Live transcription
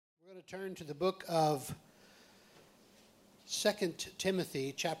to turn to the book of 2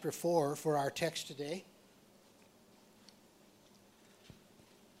 Timothy chapter 4 for our text today.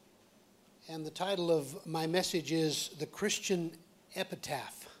 And the title of my message is The Christian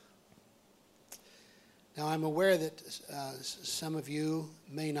Epitaph. Now, I'm aware that some of you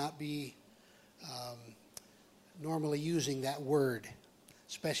may not be normally using that word,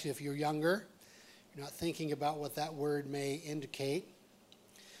 especially if you're younger. You're not thinking about what that word may indicate.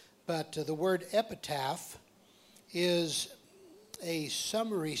 But the word epitaph is a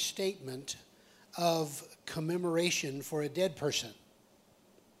summary statement of commemoration for a dead person.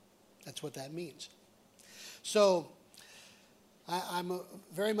 That's what that means. So I'm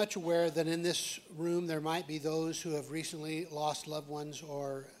very much aware that in this room there might be those who have recently lost loved ones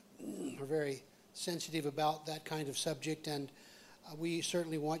or are very sensitive about that kind of subject, and we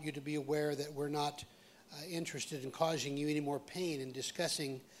certainly want you to be aware that we're not interested in causing you any more pain in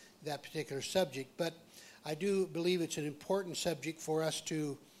discussing that particular subject. But I do believe it's an important subject for us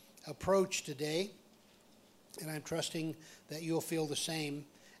to approach today, and I'm trusting that you'll feel the same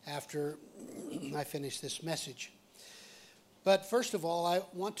after I finish this message. But first of all, I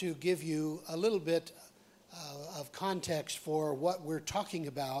want to give you a little bit of context for what we're talking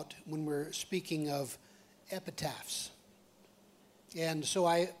about when we're speaking of epitaphs. And so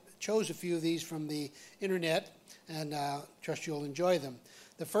I chose a few of these from the internet, and trust you'll enjoy them.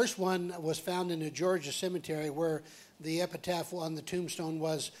 The first one was found in a Georgia cemetery where the epitaph on the tombstone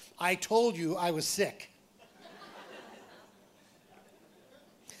was, "I told you I was sick."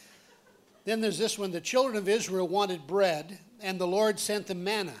 Then there's this one: the children of Israel wanted bread, and the Lord sent them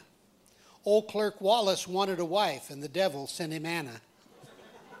manna. Old Clerk Wallace wanted a wife, and the devil sent him Anna.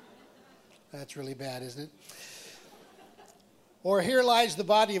 That's really bad, isn't it? Or here lies the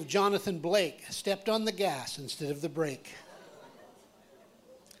body of Jonathan Blake, stepped on the gas instead of the brake.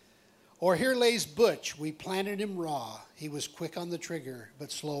 Or here lays Butch, we planted him raw. He was quick on the trigger,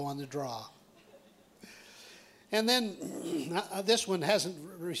 but slow on the draw. And then this one hasn't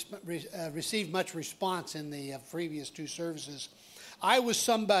received much response in the previous two services. I was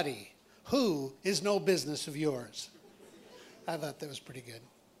somebody who is no business of yours. I thought that was pretty good.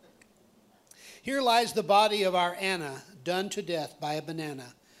 Here lies the body of our Anna, done to death by a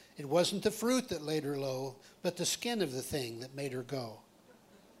banana. It wasn't the fruit that laid her low, but the skin of the thing that made her go.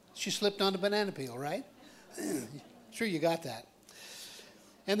 She slipped on a banana peel, right? Sure, you got that.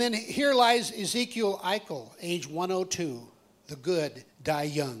 And then here lies Ezekiel Eichel, age 102. The good die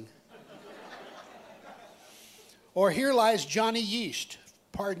young. Or here lies Johnny Yeast.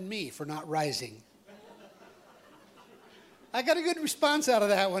 Pardon me for not rising. I got a good response out of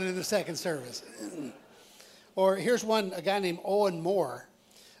that one in the second service. Or here's one, a guy named Owen Moore.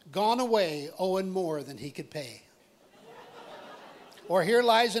 Gone away, Owen more than he could pay. Or here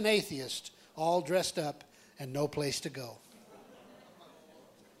lies an atheist, all dressed up and no place to go.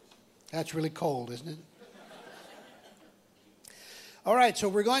 That's really cold, isn't it? All right, so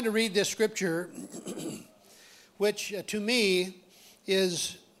we're going to read this scripture, which to me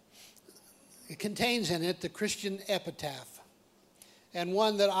it contains in it the Christian epitaph, and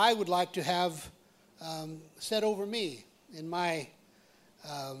one that I would like to have said over me in my,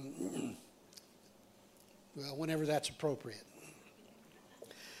 whenever that's appropriate.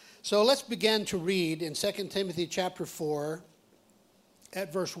 So let's begin to read in 2 Timothy chapter 4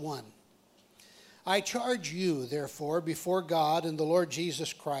 at verse 1. I charge you, therefore, before God and the Lord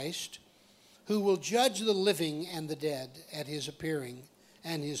Jesus Christ, who will judge the living and the dead at his appearing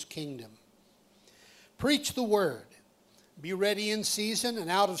and his kingdom. Preach the word. Be ready in season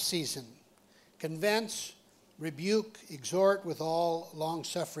and out of season. Convince, rebuke, exhort with all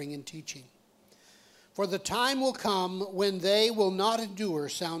long-suffering and teaching. For the time will come when they will not endure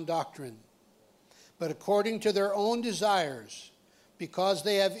sound doctrine, but according to their own desires, because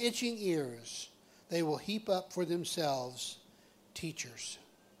they have itching ears, they will heap up for themselves teachers.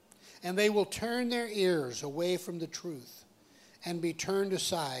 And they will turn their ears away from the truth and be turned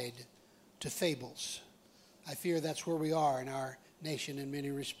aside to fables. I fear that's where we are in our nation in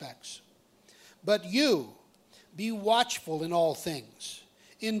many respects. But you, be watchful in all things.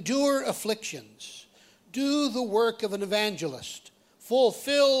 Endure afflictions. Do the work of an evangelist.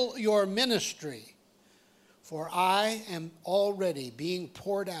 Fulfill your ministry. For I am already being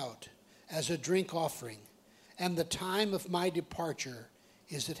poured out as a drink offering, and the time of my departure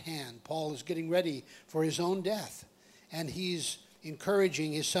is at hand. Paul is getting ready for his own death, and he's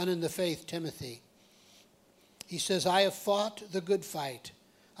encouraging his son in the faith, Timothy. He says, I have fought the good fight.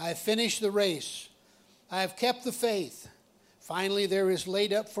 I have finished the race. I have kept the faith. Finally, there is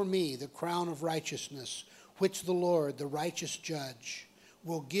laid up for me the crown of righteousness, which the Lord, the righteous judge,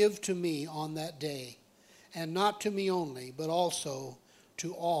 will give to me on that day, and not to me only, but also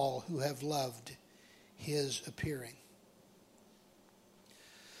to all who have loved his appearing.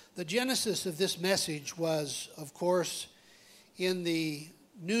 The genesis of this message was, of course, in the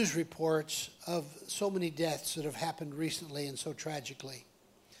news reports of so many deaths that have happened recently and so tragically.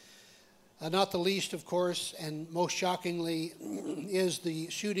 Not the least, of course, and most shockingly, is the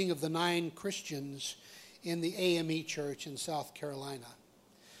shooting of the 9 Christians in the AME Church in South Carolina.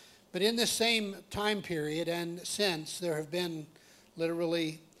 But in this same time period and since, there have been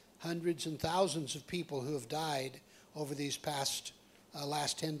literally hundreds and thousands of people who have died over these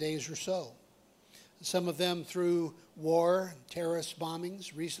last 10 days or so. Some of them through war, terrorist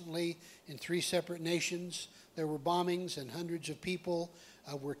bombings. Recently, in 3 separate nations, there were bombings and hundreds of people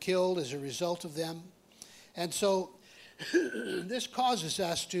were killed as a result of them. And so this causes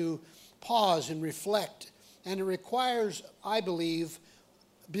us to pause and reflect, and it requires, I believe,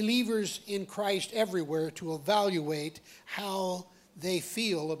 believers in Christ everywhere to evaluate how they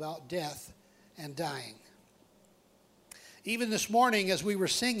feel about death and dying. Even this morning as we were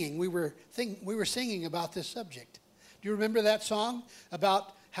singing, we were singing about this subject. Do you remember that song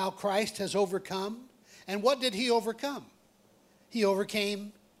about how Christ has overcome? And what did he overcome? He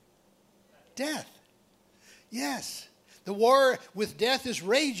overcame death. Yes. The war with death is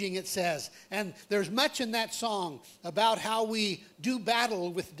raging, it says. And there's much in that song about how we do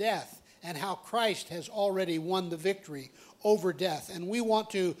battle with death and how Christ has already won the victory over death. And we want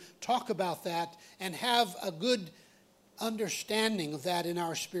to talk about that and have a good understanding of that in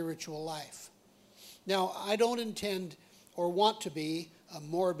our spiritual life. Now, I don't intend or want to be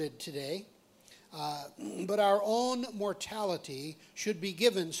morbid today. But our own mortality should be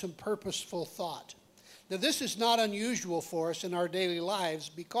given some purposeful thought. Now, this is not unusual for us in our daily lives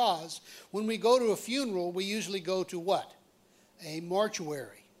because when we go to a funeral, we usually go to what? A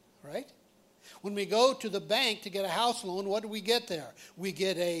mortuary, right? When we go to the bank to get a house loan, what do we get there? We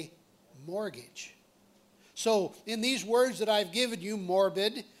get a mortgage. So, in these words that I've given you,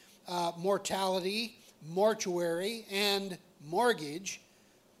 morbid, mortality, mortuary, and mortgage,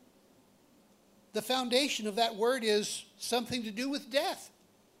 the foundation of that word is something to do with death.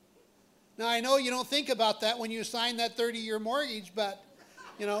 Now, I know you don't think about that when you sign that 30-year mortgage, but,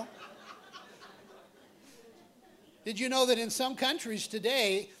 Did you know that in some countries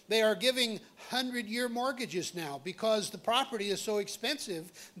today, they are giving 100-year mortgages now because the property is so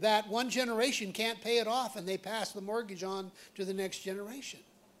expensive that one generation can't pay it off and they pass the mortgage on to the next generation.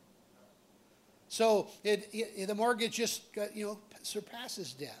 So the mortgage just,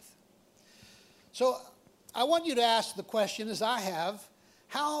 surpasses death. So I want you to ask the question, as I have,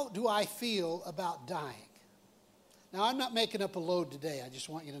 how do I feel about dying? Now, I'm not making up a load today. I just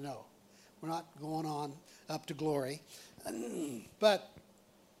want you to know. We're not going on up to glory. But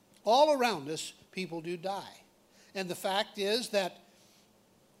all around us, people do die. And the fact is that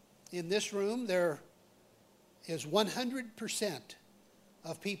in this room, there is 100%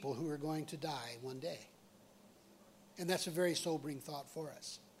 of people who are going to die one day. And that's a very sobering thought for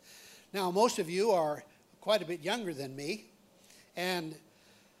us. Now, most of you are quite a bit younger than me, and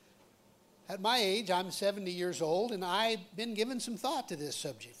at my age, I'm 70 years old, and I've been giving some thought to this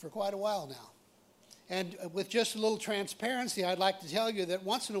subject for quite a while now. And with just a little transparency, I'd like to tell you that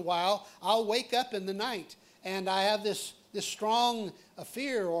once in a while, I'll wake up in the night, and I have this strong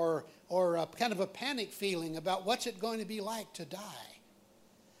fear or a kind of a panic feeling about what's it going to be like to die.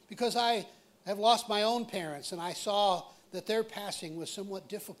 Because I have lost my own parents, and I saw that their passing was somewhat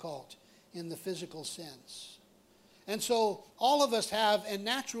difficult in the physical sense. And so all of us have, and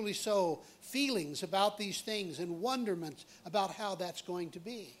naturally so, feelings about these things and wonderment about how that's going to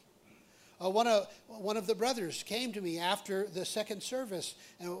be. One of the brothers came to me after the second service,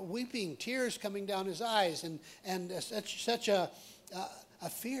 weeping, tears coming down his eyes, and such a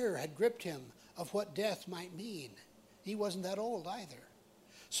fear had gripped him of what death might mean. He wasn't that old either.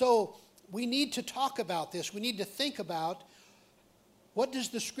 So we need to talk about this. We need to think about, what does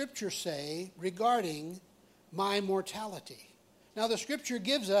the Scripture say regarding my mortality? Now, the Scripture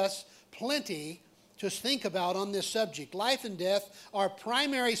gives us plenty to think about on this subject. Life and death are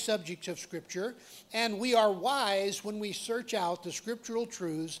primary subjects of Scripture, and we are wise when we search out the scriptural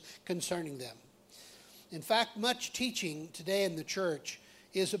truths concerning them. In fact, much teaching today in the church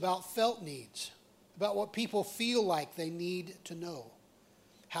is about felt needs, about what people feel like they need to know.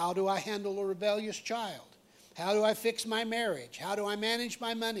 How do I handle a rebellious child? How do I fix my marriage? How do I manage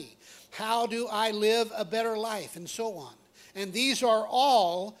my money? How do I live a better life? And so on. And these are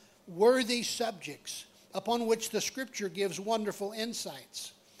all worthy subjects upon which the Scripture gives wonderful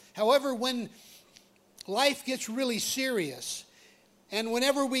insights. However, when life gets really serious And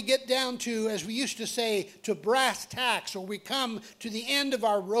whenever we get down to, as we used to say, to brass tacks, or we come to the end of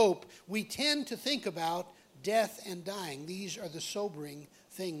our rope, we tend to think about death and dying. These are the sobering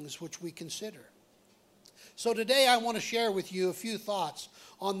things which we consider. So today I want to share with you a few thoughts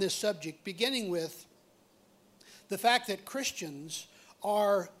on this subject, beginning with the fact that Christians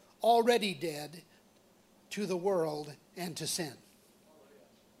are already dead to the world and to sin.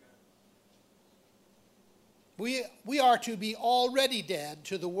 We are to be already dead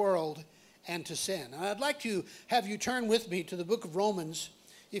to the world and to sin. And I'd like to have you turn with me to the book of Romans,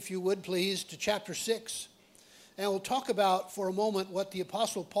 if you would please, to chapter 6. And we'll talk about for a moment what the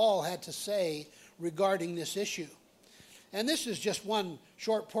Apostle Paul had to say regarding this issue. And this is just one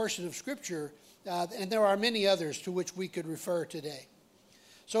short portion of Scripture, and there are many others to which we could refer today.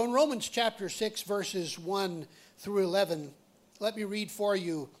 So in Romans chapter 6, verses 1 through 11, let me read for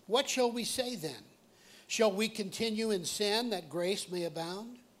you. What shall we say then? Shall we continue in sin that grace may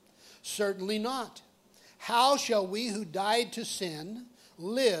abound? Certainly not. How shall we who died to sin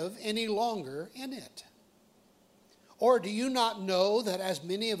live any longer in it? Or do you not know that as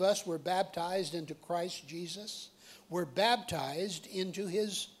many of us were baptized into Christ Jesus, were baptized into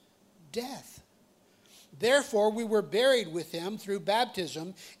his death? Therefore we were buried with him through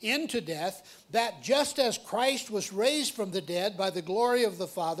baptism into death, that just as Christ was raised from the dead by the glory of the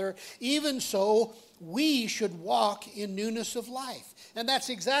Father, even so we should walk in newness of life. And that's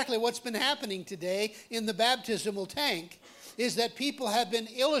exactly what's been happening today in the baptismal tank, is that people have been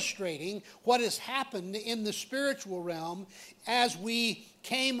illustrating what has happened in the spiritual realm as we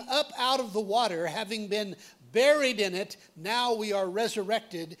came up out of the water, having been buried in it. Now we are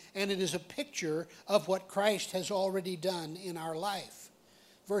resurrected, and it is a picture of what Christ has already done in our life.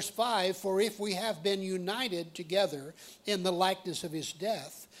 Verse 5, for if we have been united together in the likeness of his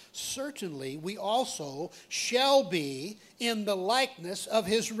death, certainly we also shall be in the likeness of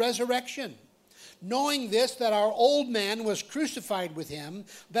his resurrection. Knowing this, that our old man was crucified with him,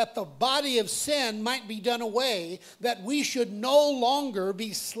 that the body of sin might be done away, that we should no longer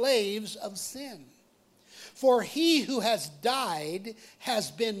be slaves of sin. For he who has died has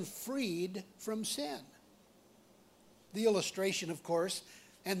been freed from sin. The illustration, of course,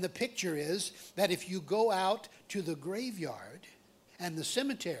 and the picture is that if you go out to the graveyard and the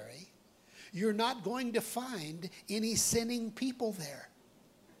cemetery, you're not going to find any sinning people there.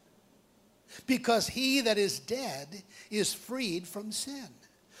 Because he that is dead is freed from sin.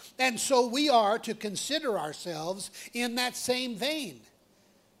 And so we are to consider ourselves in that same vein,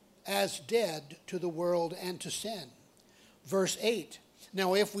 as dead to the world and to sin. Verse 8,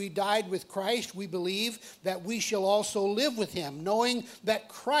 now if we died with Christ, we believe that we shall also live with him, knowing that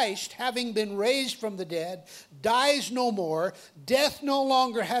Christ, having been raised from the dead, dies no more. Death no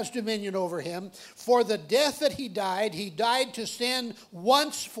longer has dominion over him. For the death that he died to sin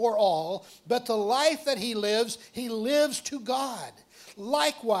once for all. But the life that he lives to God.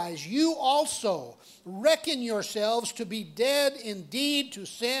 Likewise, you also reckon yourselves to be dead indeed to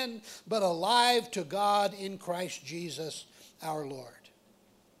sin, but alive to God in Christ Jesus our Lord.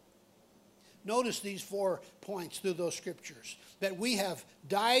 Notice these 4 points through those scriptures. That we have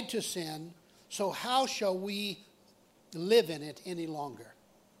died to sin, so how shall we live in it any longer?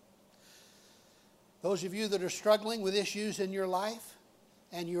 Those of you that are struggling with issues in your life,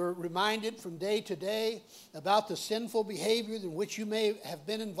 and you're reminded from day to day about the sinful behavior in which you may have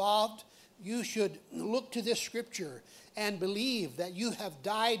been involved, you should look to this scripture and believe that you have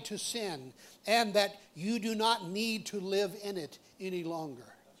died to sin and that you do not need to live in it any longer.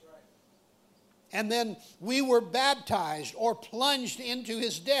 And then we were baptized or plunged into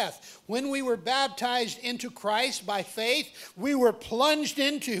his death. When we were baptized into Christ by faith, we were baptized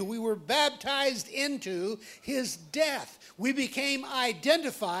into his death. We became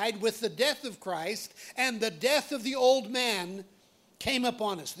identified with the death of Christ, and the death of the old man came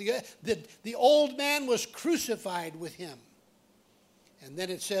upon us. The old man was crucified with him. And then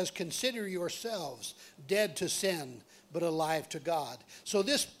it says, consider yourselves dead to sin, but alive to God. So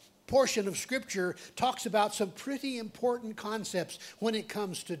this portion of Scripture talks about some pretty important concepts when it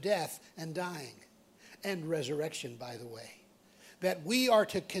comes to death and dying and resurrection, by the way. That we are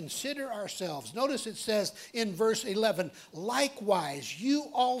to consider ourselves. Notice it says in verse 11, likewise, you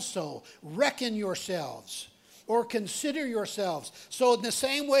also reckon yourselves or consider yourselves. So in the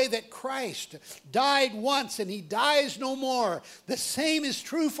same way that Christ died once and he dies no more, the same is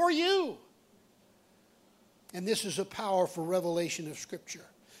true for you. And this is a powerful revelation of Scripture.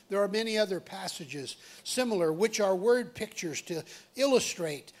 There are many other passages similar, which are word pictures to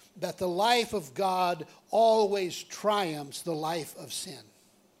illustrate that the life of God always triumphs the life of sin.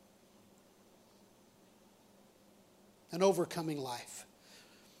 an overcoming life.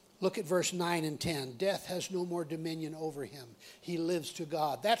 Look at verse 9 and 10. Death has no more dominion over him. He lives to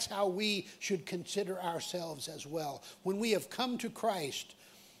God. That's how we should consider ourselves as well. When we have come to Christ,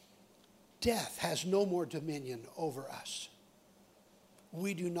 death has no more dominion over us.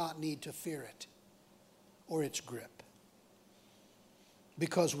 We do not need to fear it or its grip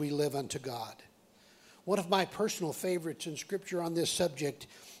because we live unto God. One of my personal favorites in Scripture on this subject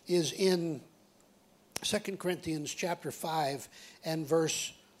is in 2 Corinthians chapter 5 and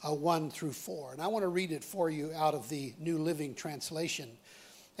verse 1 through 4. And I want to read it for you out of the New Living Translation.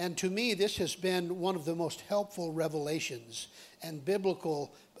 And to me, this has been one of the most helpful revelations and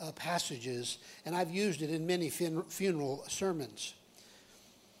biblical passages, and I've used it in many funeral sermons.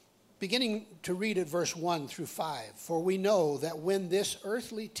 Beginning to read at verse 1 through 5. For we know that when this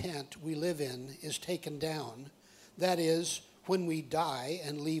earthly tent we live in is taken down, that is, when we die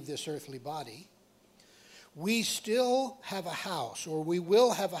and leave this earthly body, we still have a house, or we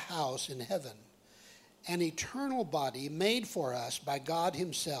will have a house in heaven, an eternal body made for us by God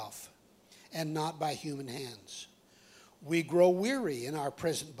himself and not by human hands. We grow weary in our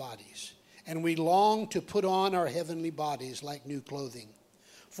present bodies, and we long to put on our heavenly bodies like new clothing.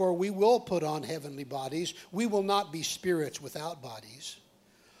 For we will put on heavenly bodies. We will not be spirits without bodies.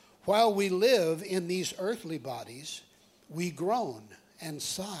 While we live in these earthly bodies, we groan and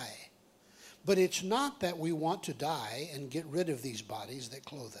sigh. But it's not that we want to die and get rid of these bodies that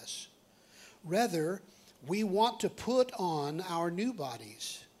clothe us. Rather, we want to put on our new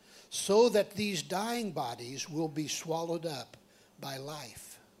bodies so that these dying bodies will be swallowed up by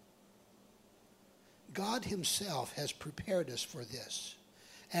life. God himself has prepared us for this,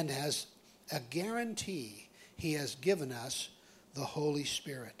 and as a guarantee, he has given us the Holy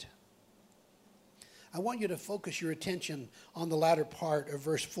Spirit. I want you to focus your attention on the latter part of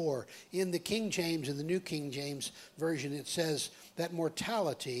verse 4. In the King James and the New King James Version, it says that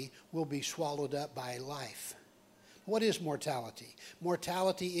mortality will be swallowed up by life. What is mortality?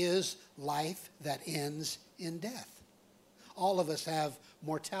 Mortality is life that ends in death. All of us have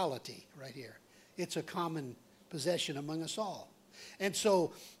mortality right here. It's a common possession among us all. And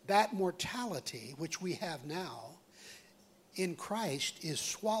so that mortality, which we have now, in Christ is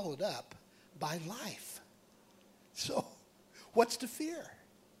swallowed up by life. So, what's to fear?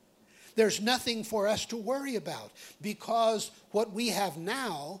 There's nothing for us to worry about because what we have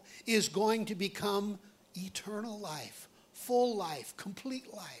now is going to become eternal life, full life,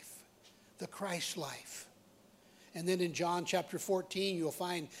 complete life, the Christ life. And then in John chapter 14, you'll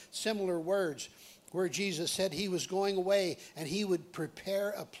find similar words where Jesus said he was going away and he would prepare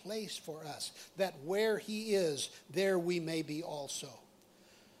a place for us, that where he is, there we may be also.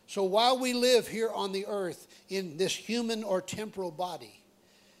 So while we live here on the earth in this human or temporal body,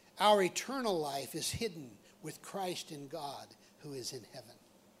 our eternal life is hidden with Christ in God who is in heaven.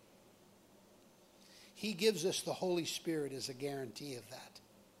 He gives us the Holy Spirit as a guarantee of that.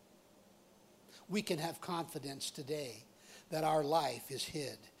 We can have confidence today that our life is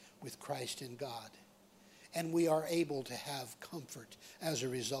hid with Christ in God, and we are able to have comfort as a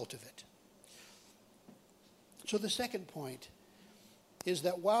result of it. So the second point is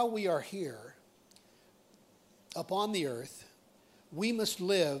that while we are here upon the earth, we must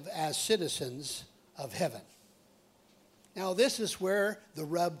live as citizens of heaven. Now, this is where the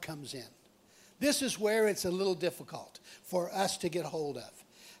rub comes in. This is where it's a little difficult for us to get hold of.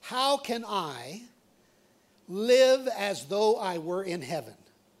 How can I live as though I were in heaven,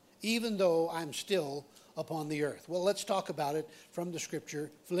 even though I'm still upon the earth? Well, let's talk about it from the scripture.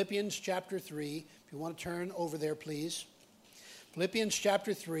 Philippians chapter 3. If you want to turn over there, please. Philippians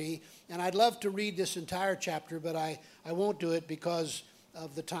chapter 3, and I'd love to read this entire chapter, but I won't do it because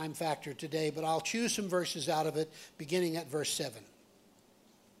of the time factor today, but I'll choose some verses out of it, beginning at verse 7.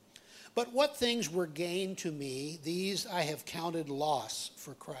 But what things were gain to me, these I have counted loss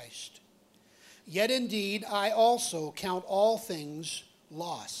for Christ. Yet indeed I also count all things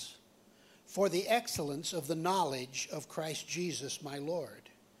loss, for the excellence of the knowledge of Christ Jesus my Lord,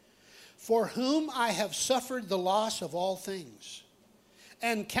 for whom I have suffered the loss of all things,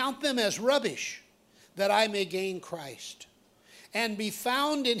 and count them as rubbish, that I may gain Christ, and be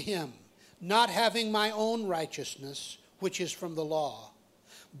found in him, not having my own righteousness, which is from the law,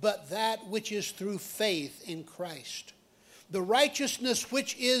 but that which is through faith in Christ, the righteousness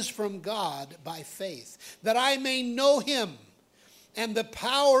which is from God by faith, that I may know him, and the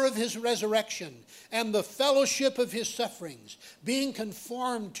power of his resurrection, and the fellowship of his sufferings, being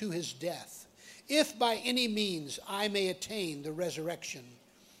conformed to his death, if by any means I may attain the resurrection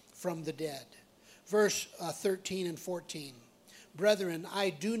from the dead. Verse 13 and 14. Brethren, I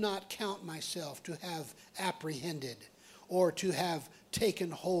do not count myself to have apprehended, or to have taken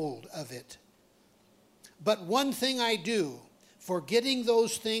hold of it. But one thing I do, forgetting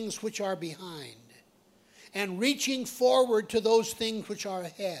those things which are behind, and reaching forward to those things which are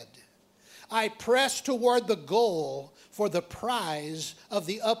ahead, I press toward the goal for the prize of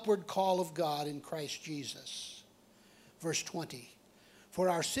the upward call of God in Christ Jesus. Verse 20, for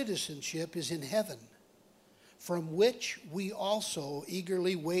our citizenship is in heaven, from which we also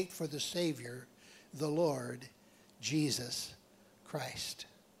eagerly wait for the Savior, the Lord Jesus Christ.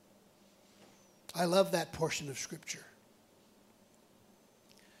 I love that portion of Scripture.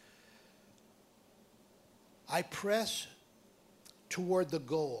 I press toward the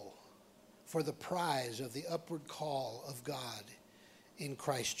goal for the prize of the upward call of God in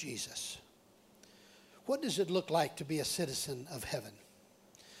Christ Jesus. What does it look like to be a citizen of heaven?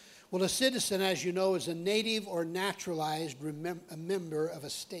 Well, a citizen, as you know, is a native or naturalized member of a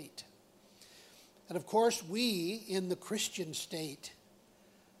state. And of course, we in the Christian state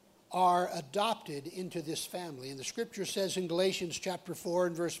are adopted into this family. And the Scripture says in Galatians chapter 4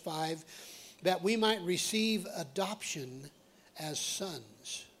 and verse 5 that we might receive adoption as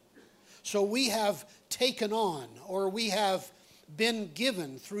sons. So we have taken on, or we have been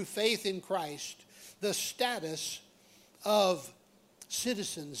given through faith in Christ, the status of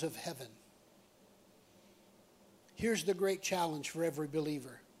citizens of heaven. Here's the great challenge for every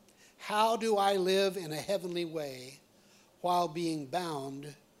believer. How do I live in a heavenly way while being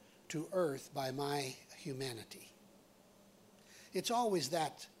bound to earth by my humanity? It's always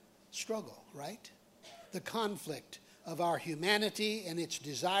that struggle, right? The conflict of our humanity and its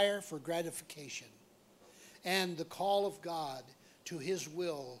desire for gratification, and the call of God to His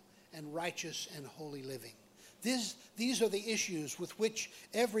will and righteous and holy living. These are the issues with which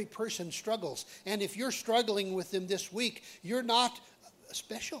every person struggles. And if you're struggling with them this week, you're not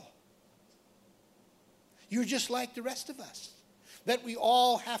special. You're just like the rest of us. That we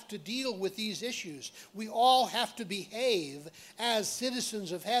all have to deal with these issues. We all have to behave as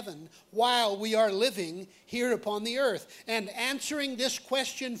citizens of heaven while we are living here upon the earth. And answering this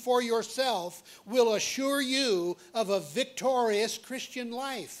question for yourself will assure you of a victorious Christian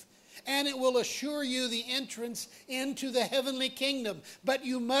life. And it will assure you the entrance into the heavenly kingdom. But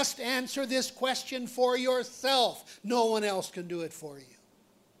you must answer this question for yourself. No one else can do it for you.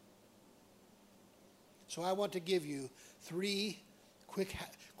 So I want to give you 3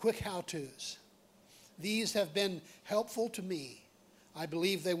 quick how-tos. These have been helpful to me. I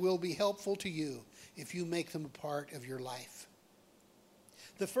believe they will be helpful to you if you make them a part of your life.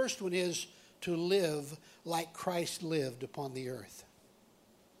 The first one is to live like Christ lived upon the earth.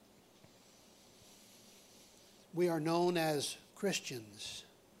 We are known as Christians,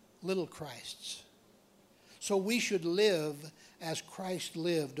 little Christs. So we should live as Christ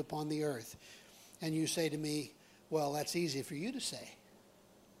lived upon the earth. And you say to me, well, that's easy for you to say.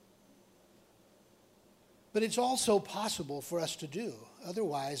 But it's also possible for us to do.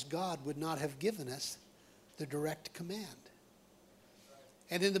 Otherwise, God would not have given us the direct command.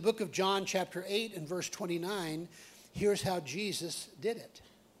 And in the book of John chapter 8 and verse 29, here's how Jesus did it.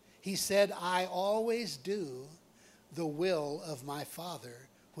 He said, I always do the will of my Father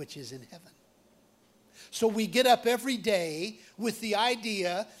which is in heaven. So we get up every day with the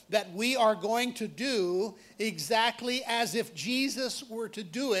idea that we are going to do exactly as if Jesus were to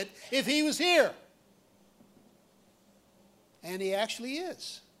do it if he was here. And he actually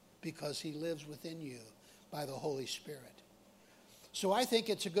is, because he lives within you by the Holy Spirit. So I think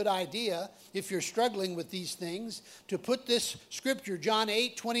it's a good idea, if you're struggling with these things, to put this scripture, John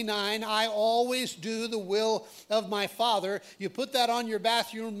 8:29, I always do the will of my Father. You put that on your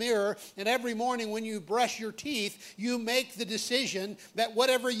bathroom mirror, and every morning when you brush your teeth, you make the decision that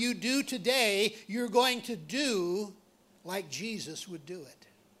whatever you do today, you're going to do like Jesus would do it.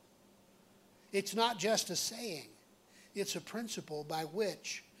 It's not just a saying. It's a principle by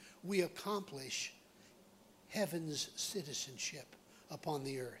which we accomplish heaven's citizenship upon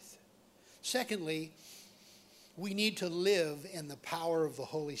the earth. Secondly, we need to live in the power of the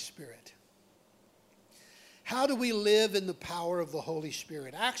Holy Spirit. How do we live in the power of the Holy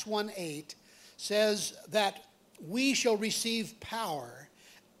Spirit? Acts 1:8 says that we shall receive power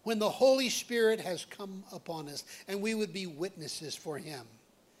when the Holy Spirit has come upon us, and we would be witnesses for him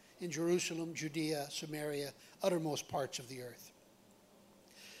in Jerusalem, Judea, Samaria, uttermost parts of the earth.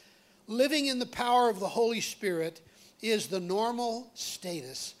 Living in the power of the Holy Spirit is the normal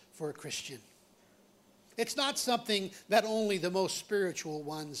status for a Christian. It's not something that only the most spiritual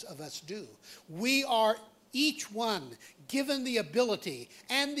ones of us do. We are each one given the ability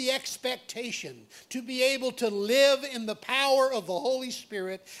and the expectation to be able to live in the power of the Holy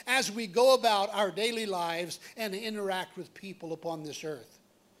Spirit as we go about our daily lives and interact with people upon this earth.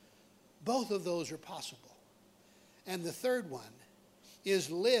 Both of those are possible. And the third one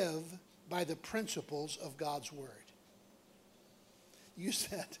is live by the principles of God's Word. You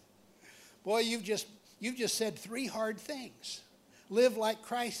said, boy, you've just said three hard things. Live like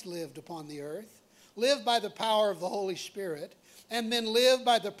Christ lived upon the earth, live by the power of the Holy Spirit, and then live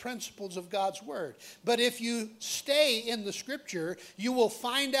by the principles of God's Word. But if you stay in the Scripture, you will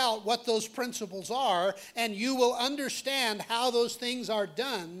find out what those principles are, and you will understand how those things are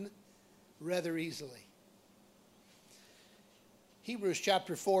done rather easily. Hebrews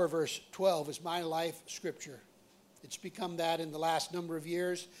chapter 4, verse 12 is my life scripture. It's become that in the last number of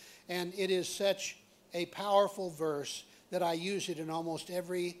years, and it is such a powerful verse that I use it in almost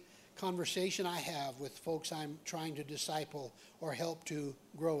every conversation I have with folks I'm trying to disciple or help to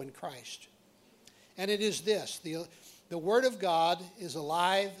grow in Christ. And it is this: the Word of God is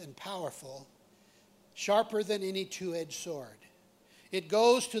alive and powerful, sharper than any two-edged sword. It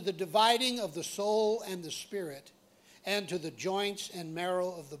goes to the dividing of the soul and the spirit, and to the joints and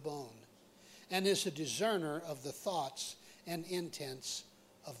marrow of the bone, and is a discerner of the thoughts and intents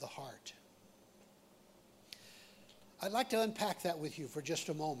of the heart. I'd like to unpack that with you for just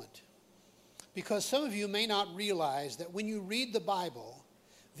a moment, because some of you may not realize that when you read the Bible,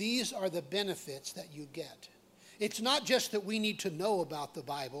 these are the benefits that you get. It's not just that we need to know about the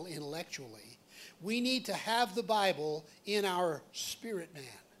Bible intellectually. We need to have the Bible in our spirit man,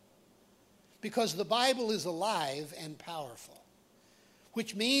 because the Bible is alive and powerful,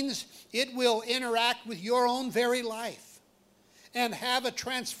 which means it will interact with your own very life and have a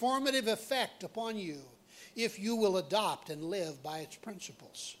transformative effect upon you if you will adopt and live by its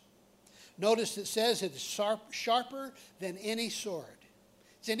principles. Notice it says it is sharper than any sword.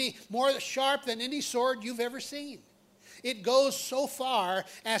 It's more sharp than any sword you've ever seen. It goes so far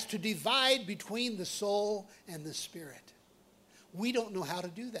as to divide between the soul and the spirit. We don't know how to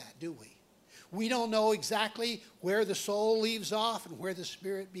do that, do we? We don't know exactly where the soul leaves off and where the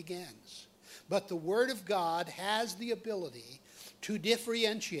spirit begins. But the Word of God has the ability to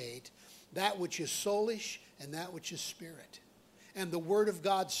differentiate that which is soulish and that which is spirit. And the Word of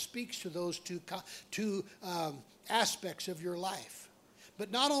God speaks to those two aspects of your life. But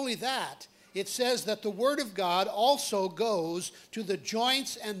not only that, it says that the Word of God also goes to the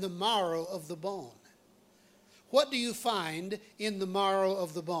joints and the marrow of the bone. What do you find in the marrow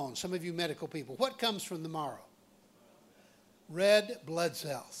of the bone? Some of you medical people, what comes from the marrow? Red blood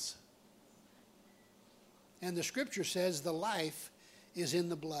cells. And the Scripture says the life is in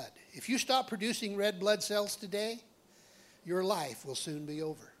the blood. If you stop producing red blood cells today, your life will soon be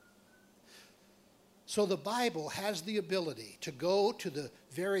over. So the Bible has the ability to go to the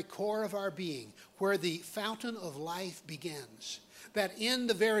very core of our being, where the fountain of life begins. That in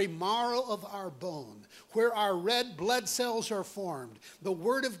the very marrow of our bone, where our red blood cells are formed, the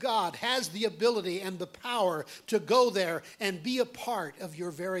Word of God has the ability and the power to go there and be a part of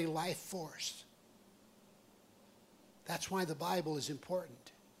your very life force. That's why the Bible is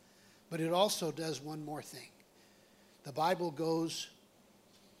important. But it also does one more thing. The Bible goes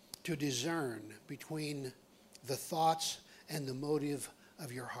to discern between the thoughts and the motive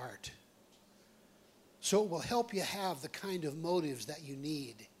of your heart. So it will help you have the kind of motives that you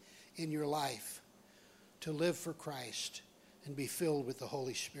need in your life to live for Christ and be filled with the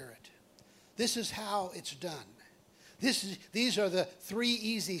Holy Spirit. This is how it's done. These are the 3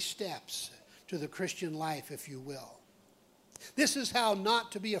 easy steps to the Christian life, if you will. This is how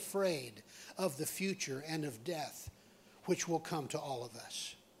not to be afraid of the future and of death, which will come to all of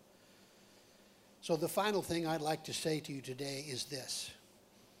us. So the final thing I'd like to say to you today is this.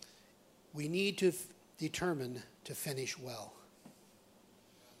 We need to determine to finish well.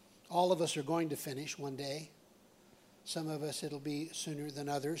 All of us are going to finish one day. Some of us it'll be sooner than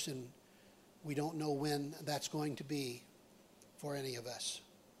others, and we don't know when that's going to be for any of us.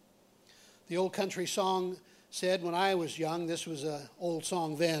 The old country song said when I was young, this was an old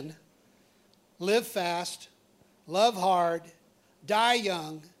song then, live fast, love hard, die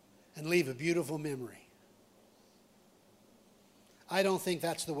young, and leave a beautiful memory. I don't think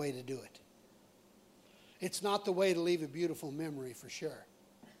that's the way to do it. It's not the way to leave a beautiful memory for sure.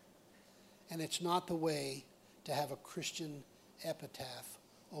 And it's not the way to have a Christian epitaph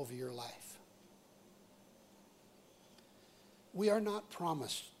over your life. We are not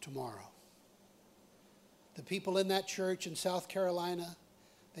promised tomorrow. The people in that church in South Carolina,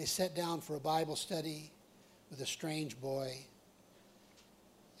 they sat down for a Bible study with a strange boy,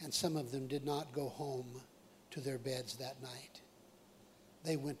 and some of them did not go home to their beds that night.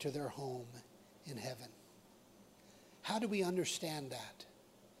 They went to their home in heaven. How do we understand that?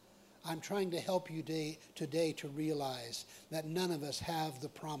 I'm trying to help you today to realize that none of us have the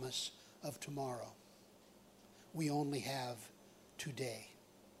promise of tomorrow. We only have today.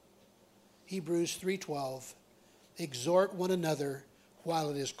 Hebrews 3:12, exhort one another while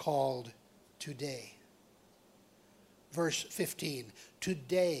it is called today. Verse 15,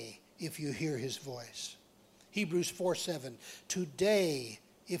 today if you hear his voice. Hebrews 4:7, today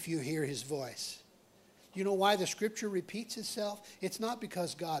if you hear his voice. You know why the scripture repeats itself? It's not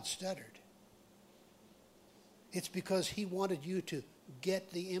because God stuttered. It's because he wanted you to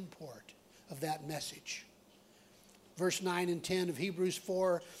get the import of that message. Verse 9 and 10 of Hebrews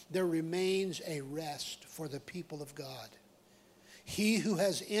 4, there remains a rest for the people of God. He who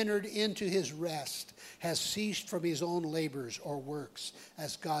has entered into his rest has ceased from his own labors or works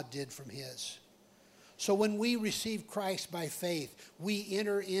as God did from his. So when we receive Christ by faith, we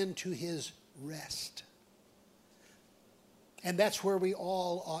enter into his rest. And that's where we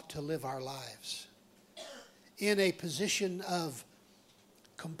all ought to live our lives. In a position of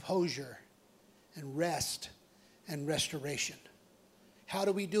composure and rest and restoration. How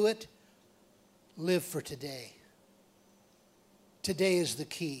do we do it? Live for today. Today is the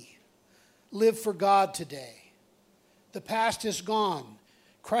key. Live for God today. The past is gone.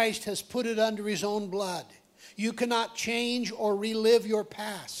 Christ has put it under his own blood. You cannot change or relive your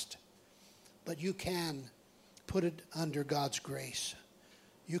past, but you can put it under God's grace.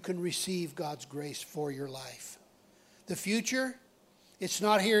 You can receive God's grace for your life. The future, it's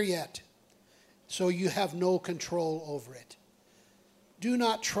not here yet, so you have no control over it. Do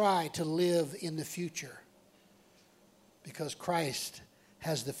not try to live in the future, because Christ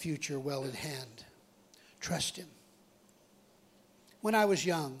has the future well in hand. Trust him. When I was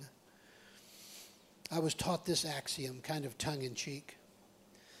young, I was taught this axiom, kind of tongue-in-cheek.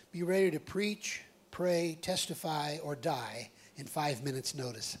 Be ready to preach, pray, testify, or die in 5 minutes'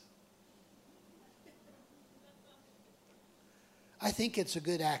 notice. I think it's a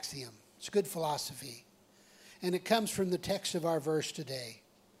good axiom. It's a good philosophy. And it comes from the text of our verse today.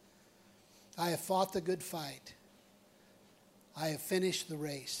 I have fought the good fight. I have finished the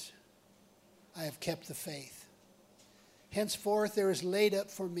race. I have kept the faith. Henceforth there is laid up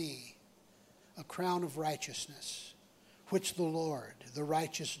for me a crown of righteousness, which the Lord, the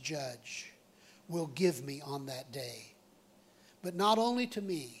righteous judge, will give me on that day. But not only to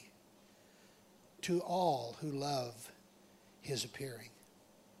me, to all who love his appearing.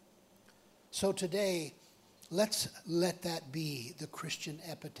 So today, let's let that be the Christian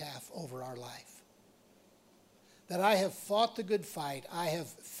epitaph over our life. That I have fought the good fight, I have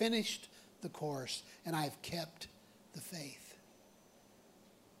finished the course, and I have kept the faith.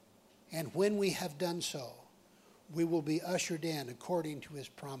 And when we have done so, we will be ushered in according to his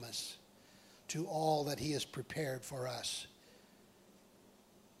promise to all that he has prepared for us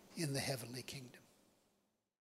in the heavenly kingdom.